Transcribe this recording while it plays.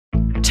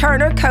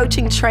Turner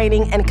Coaching,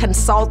 Training, and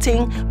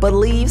Consulting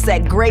believes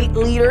that great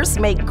leaders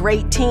make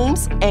great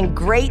teams, and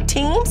great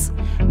teams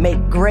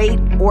make great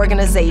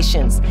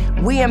organizations.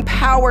 We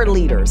empower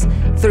leaders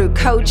through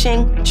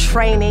coaching,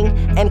 training,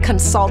 and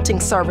consulting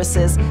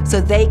services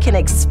so they can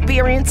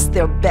experience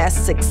their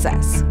best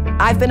success.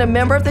 I've been a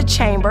member of the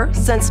Chamber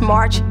since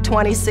March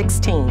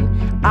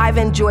 2016. I've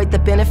enjoyed the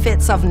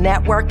benefits of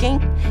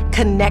networking,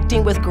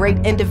 connecting with great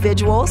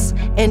individuals,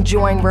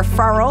 enjoying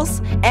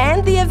referrals,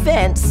 and the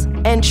events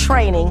and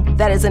training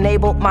that has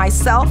enabled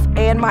myself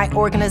and my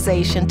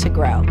organization to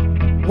grow.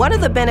 One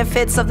of the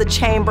benefits of the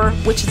Chamber,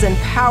 which has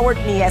empowered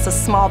me as a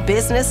small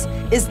business,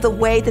 is the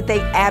way that they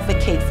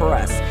advocate for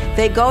us.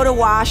 They go to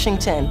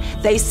Washington,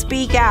 they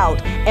speak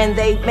out, and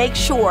they make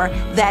sure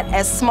that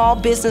as small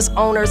business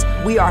owners,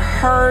 we are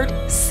heard,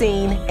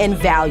 seen, and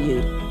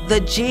valued.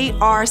 The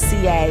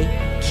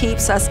GRCA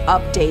keeps us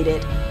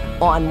updated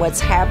on what's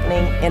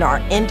happening in our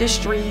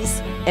industries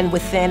and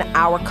within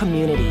our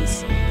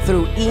communities.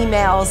 Through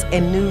emails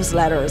and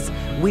newsletters,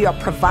 we are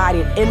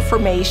providing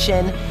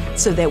information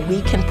so that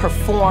we can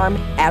perform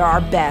at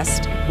our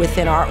best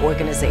within our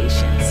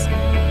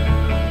organizations.